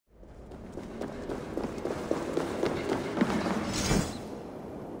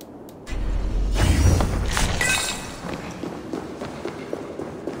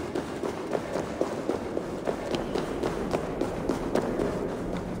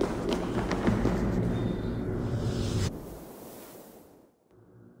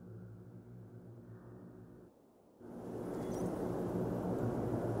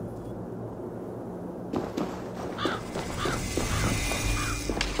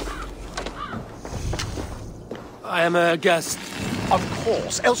I am a guest. Of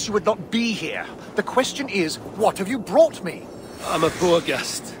course, else you would not be here. The question is, what have you brought me? I'm a poor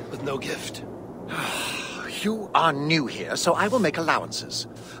guest with no gift. You are new here, so I will make allowances.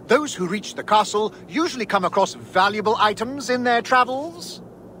 Those who reach the castle usually come across valuable items in their travels.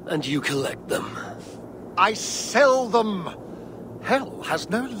 And you collect them. I sell them. Hell has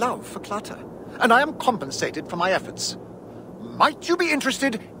no love for clutter, and I am compensated for my efforts. Might you be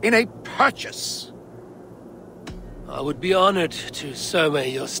interested in a purchase? I would be honored to survey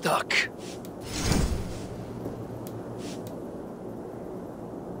your stock.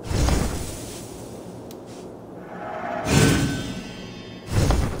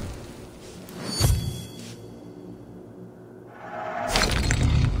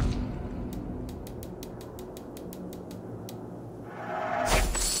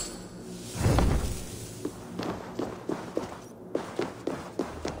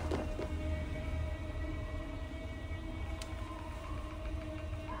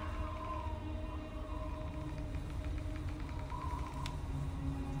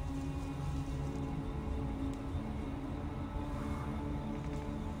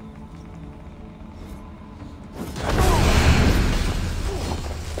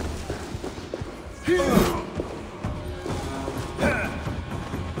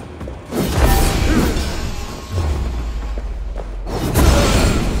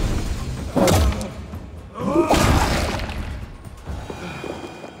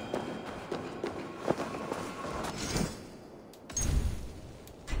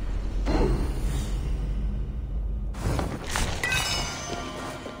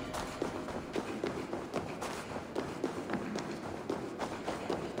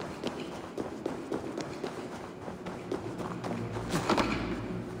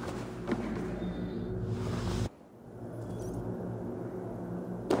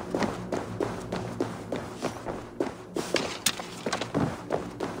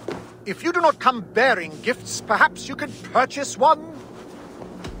 If you do not come bearing gifts, perhaps you could purchase one?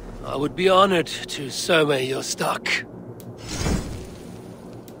 I would be honored to survey your stock.